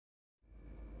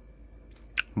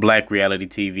Black reality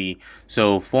TV.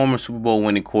 So, former Super Bowl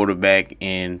winning quarterback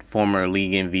and former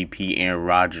league MVP Aaron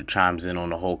Rodgers chimes in on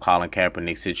the whole Colin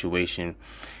Kaepernick situation,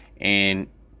 and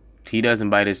he doesn't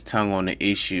bite his tongue on the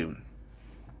issue.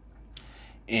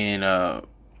 And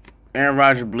Aaron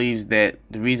Rodgers believes that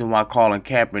the reason why Colin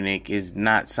Kaepernick is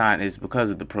not signed is because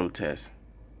of the protests.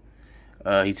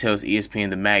 He tells ESPN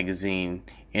the magazine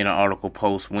in an article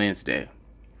post Wednesday.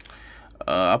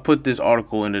 I put this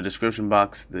article in the description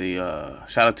box. The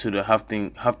shout out to the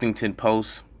Huffington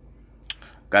Post.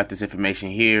 Got this information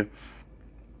here,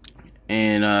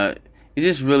 and it's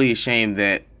just really a shame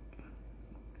that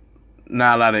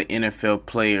not a lot of NFL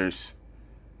players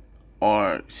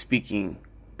are speaking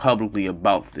publicly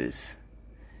about this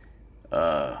in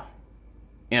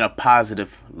a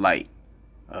positive light.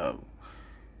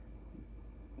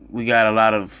 We got a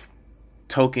lot of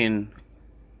token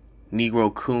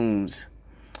Negro coons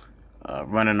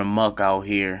running amok out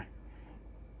here.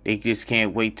 They just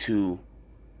can't wait to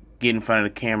get in front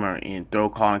of the camera and throw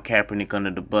Colin Kaepernick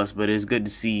under the bus. But it's good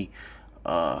to see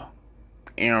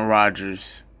Aaron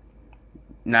Rodgers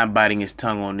not biting his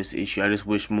tongue on this issue. I just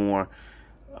wish more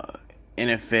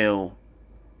NFL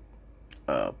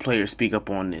players speak up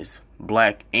on this,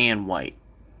 black and white,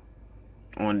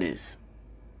 on this.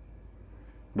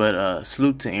 But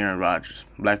salute to Aaron Rodgers,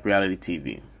 Black Reality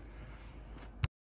TV.